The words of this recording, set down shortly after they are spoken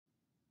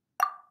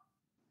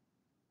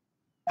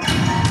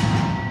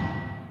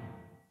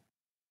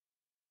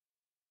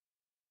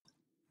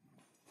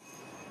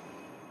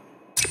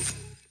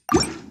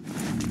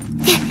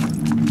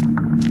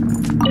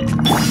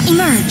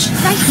emerge,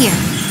 right here.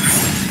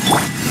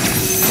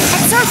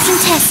 Absorption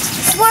test,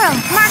 swirl,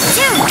 Mark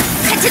 2.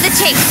 Cut to the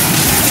chase.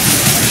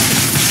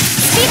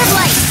 Speed of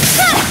light.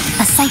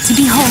 A sight to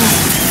behold.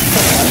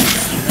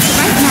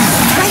 Right now,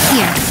 right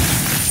here.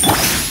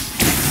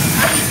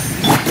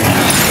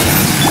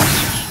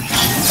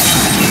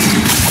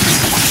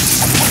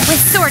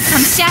 With sword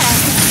comes shadow.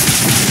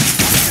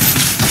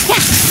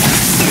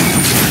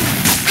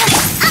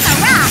 I'm a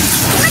rock!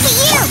 Look at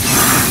you!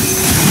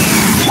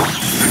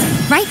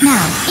 Right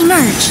now,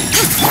 emerge.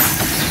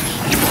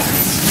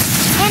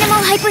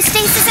 Animal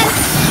hyperstasis and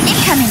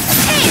incoming.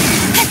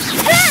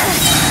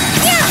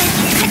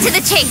 Cut to the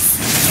chase.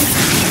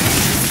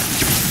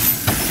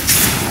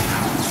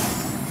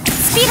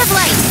 Speed of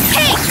light.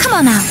 Hey, come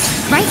on out.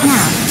 Right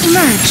now,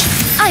 emerge.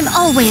 I'm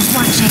always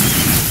watching.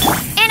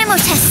 Animo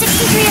test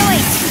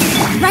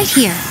 6308. Right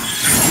here.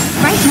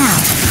 Right now.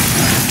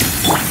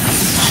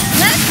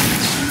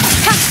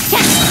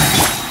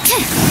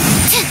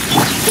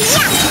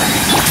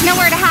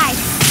 Nowhere to hide.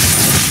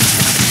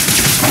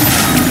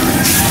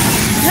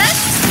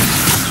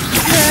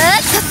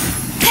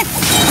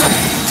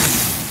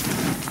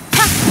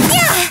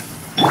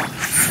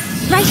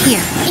 Right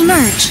here.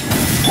 Emerge.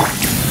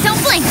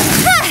 Don't blink.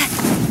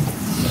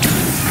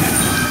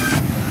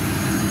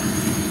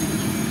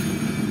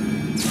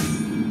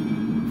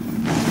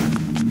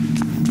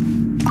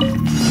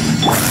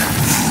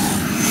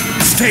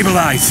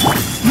 Stabilize!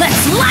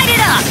 Let's light it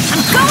up!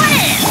 I'm going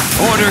in!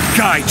 Order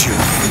guide you!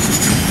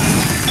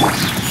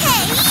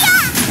 Hey,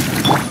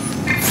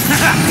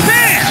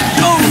 There!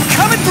 Oh,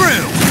 coming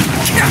through!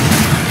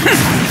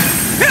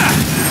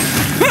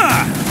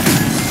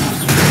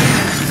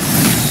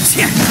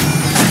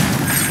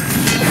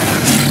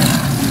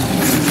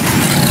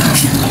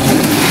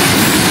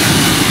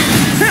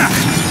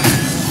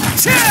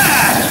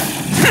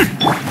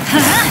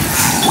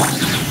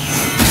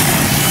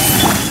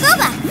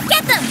 Booba,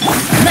 get them!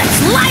 Let's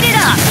light it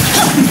up!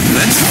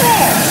 Let's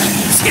roll!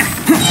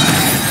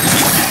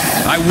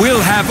 I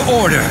will have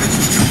order!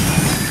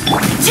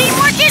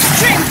 Teamwork is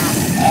trim!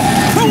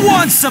 Who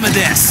wants some of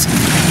this?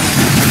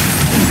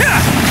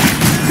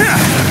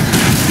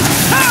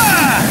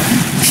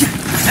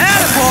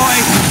 Attaboy!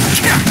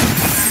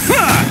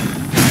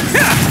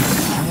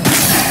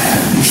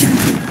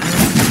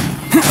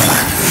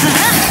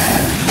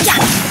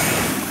 Gather!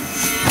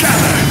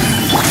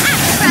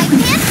 Right,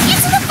 man,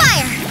 into the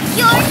fire!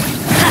 You're...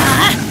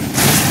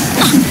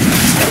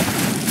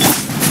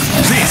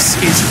 This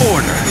is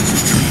order!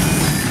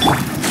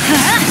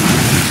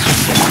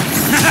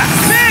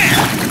 There!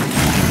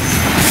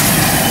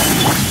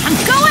 I'm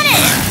going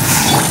in!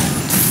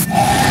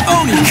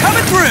 Oni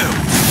coming through!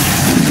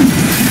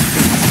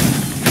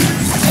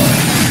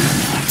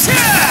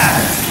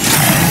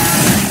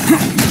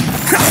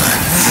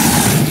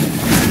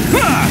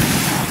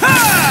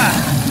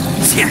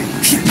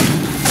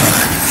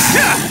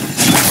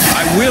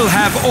 I will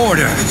have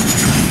order!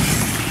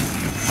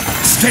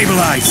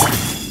 Stabilize!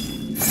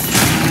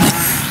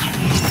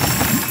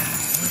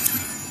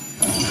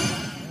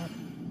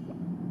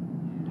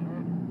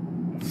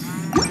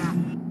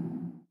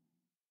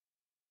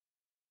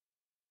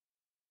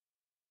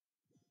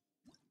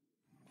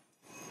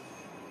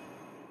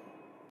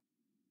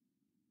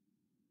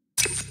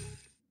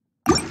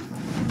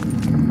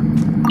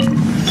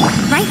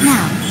 Right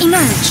now,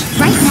 emerge,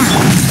 right now.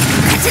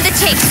 Cut to the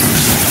chase.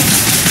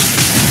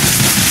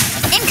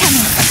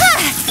 Incoming.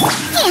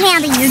 Can't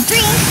handle your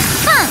dream.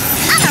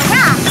 I'm a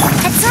rock.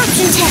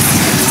 Absorption test.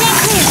 Stand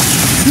clear.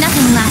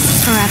 Nothing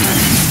lasts forever.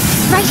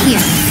 Right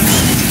here.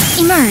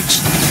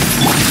 Emerge.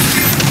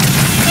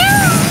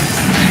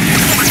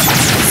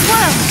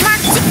 Swirl,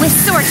 Mark 2. With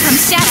sword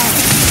comes shadow.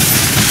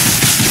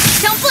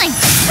 Don't blink.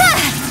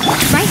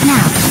 Right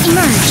now,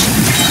 emerge.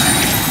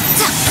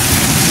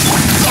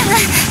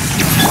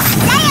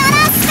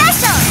 Diona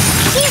special!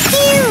 Pew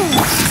pew!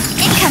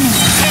 Incoming!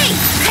 Hey!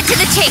 Cut to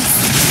the chase!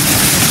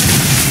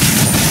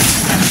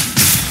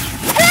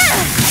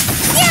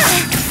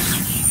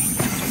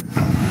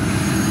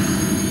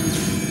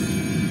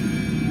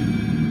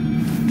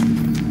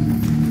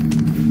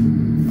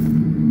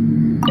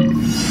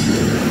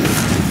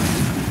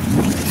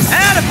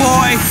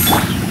 Attaboy!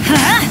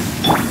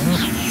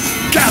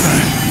 Gather!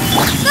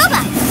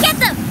 Booba! Get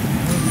them!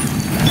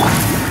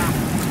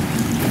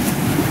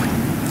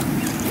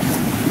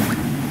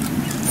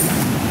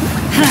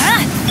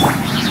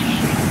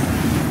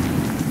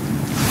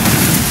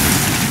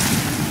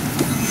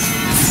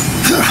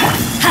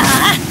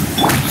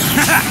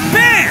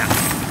 Bam!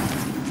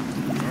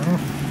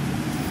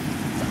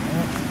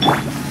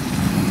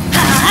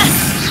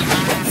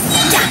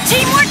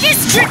 Teamwork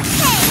is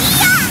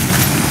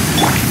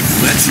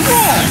Let's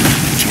roll!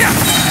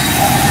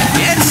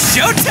 It's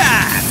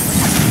showtime!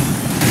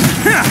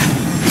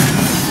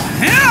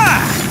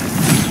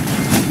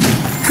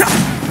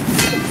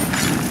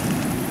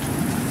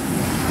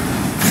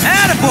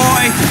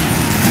 Attaboy!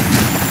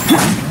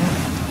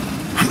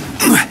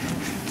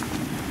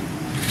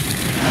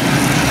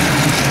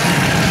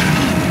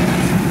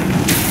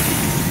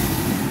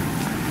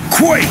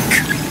 Quake!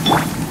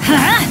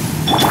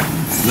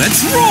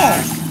 Let's roll!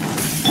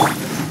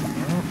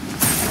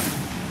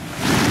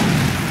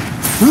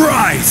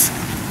 Rise!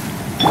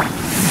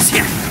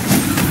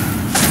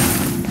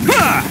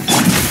 Ha!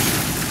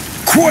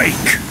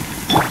 Quake!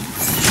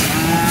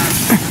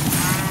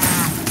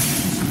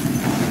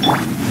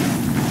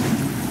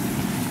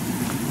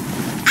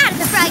 Out of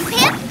the frying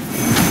pan!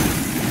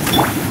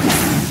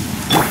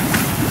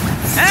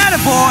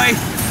 Attaboy!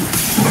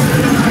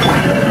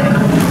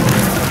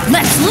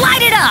 Let's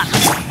light it up!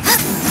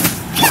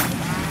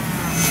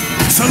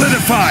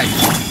 Solidify!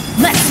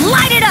 Let's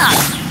light it up!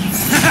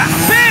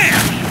 Bam!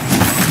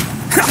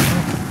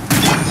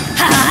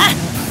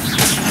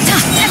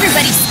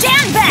 Everybody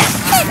stand back!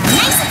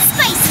 Nice and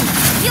spicy!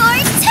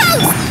 You're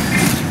toast!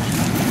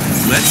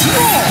 Let's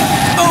roll!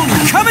 Oh,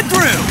 coming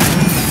through!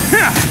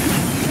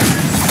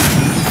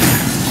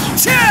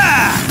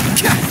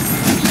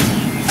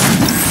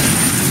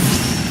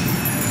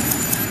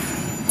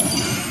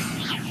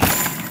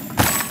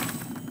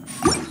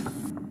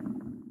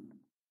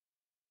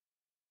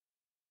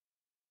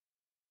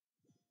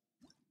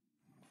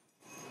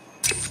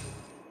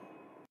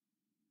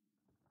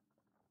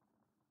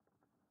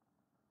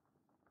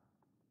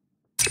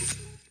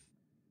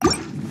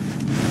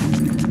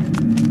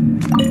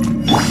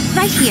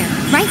 Right here,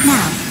 right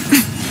now.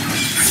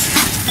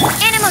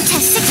 Animal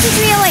test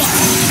 6308.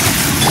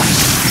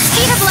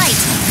 Speed of light.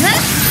 Huh?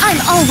 I'm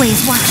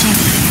always watching.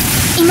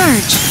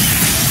 Emerge.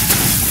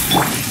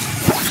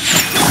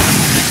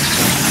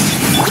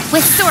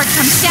 With sword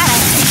comes shadow.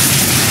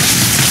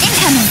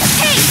 Incoming.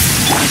 Hey!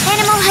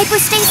 Animal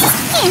hypostasis.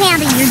 In and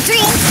out of your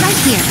dreams. Right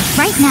here,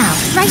 right now,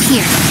 right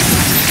here.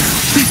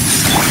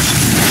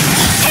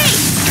 Hey!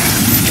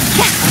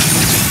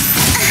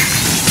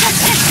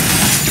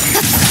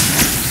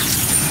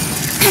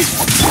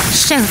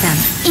 Show them.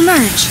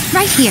 Emerge.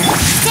 Right here.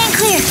 Stand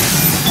clear.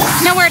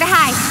 Nowhere to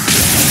hide.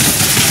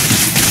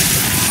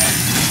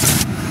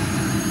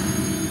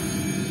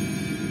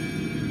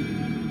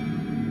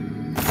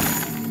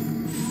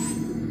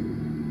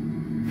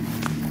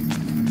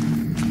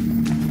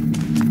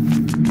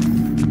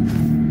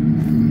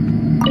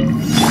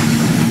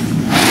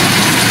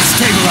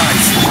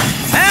 Stabilize!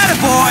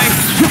 Attaboy!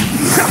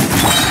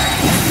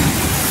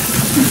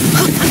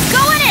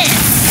 Going in!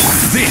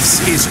 This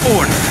is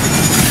order!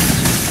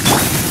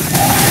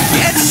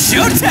 It's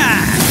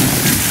showtime!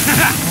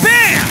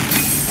 Bam!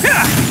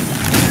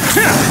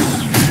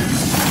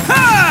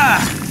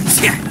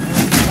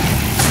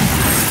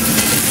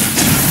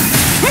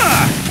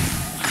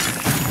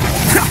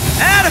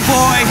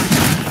 Attaboy!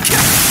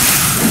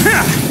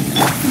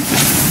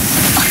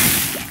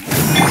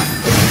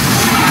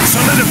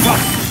 Solidify!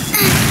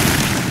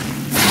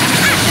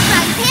 Out of the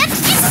frying pan,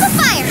 into the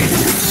fire.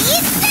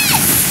 Eat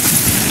this!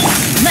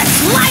 Let's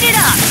light it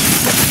up!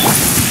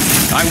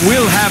 I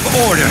will have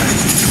order!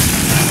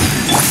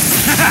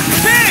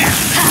 Bam!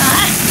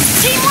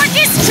 Teamwork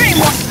is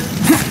dreamwork!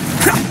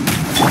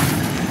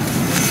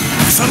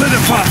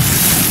 Solidify!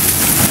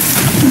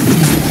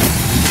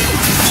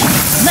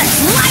 Let's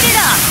light it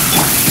up!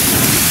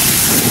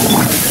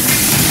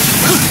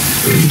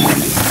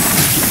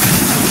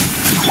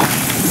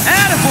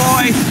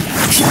 Attaboy!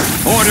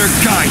 Order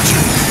guide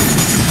you!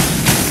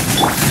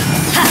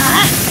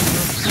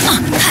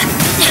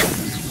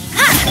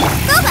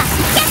 Boba,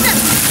 get them!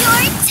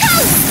 You're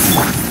toast!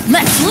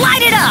 Let's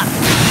light it up!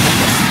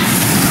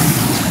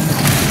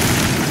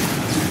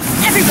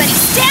 Everybody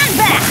stand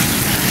back!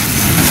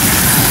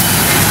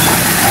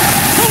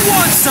 Who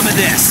wants some of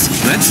this?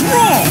 Let's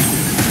roll!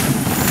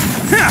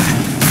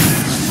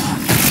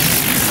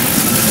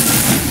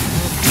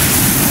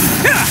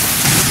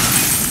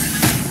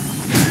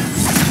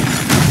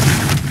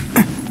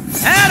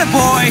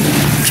 Attaboy!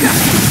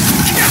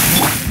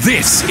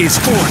 This is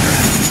order!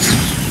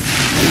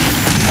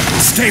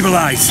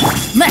 Stabilize!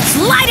 Let's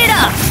light it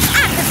up!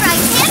 Out of the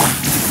frying pan!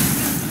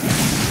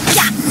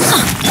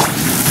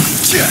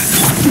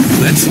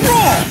 Let's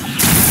roll!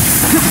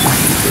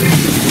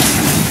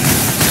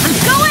 I'm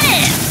going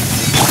in!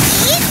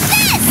 Eat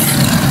this!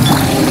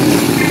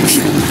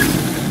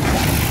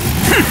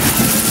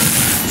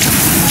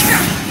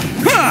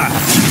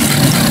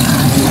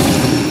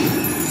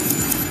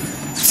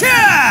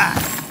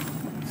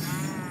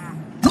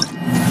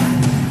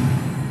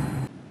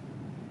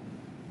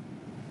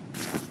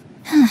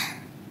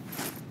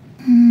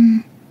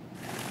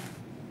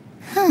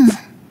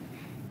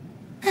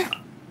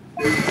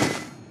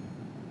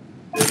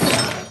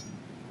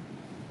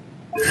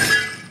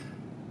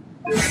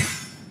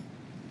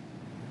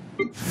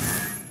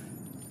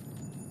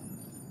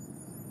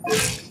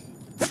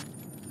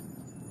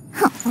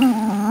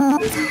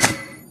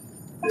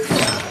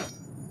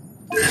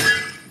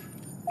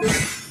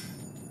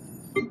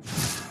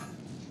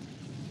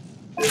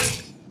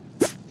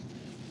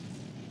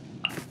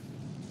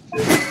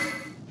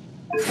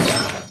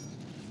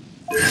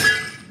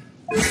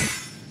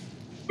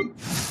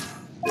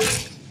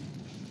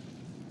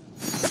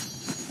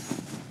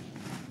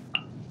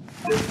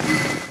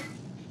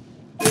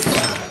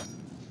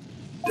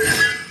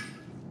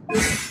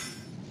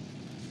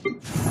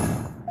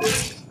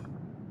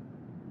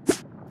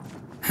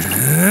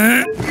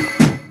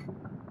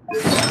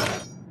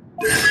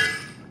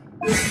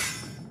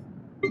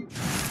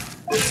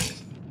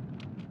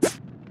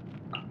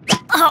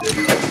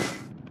 Oh.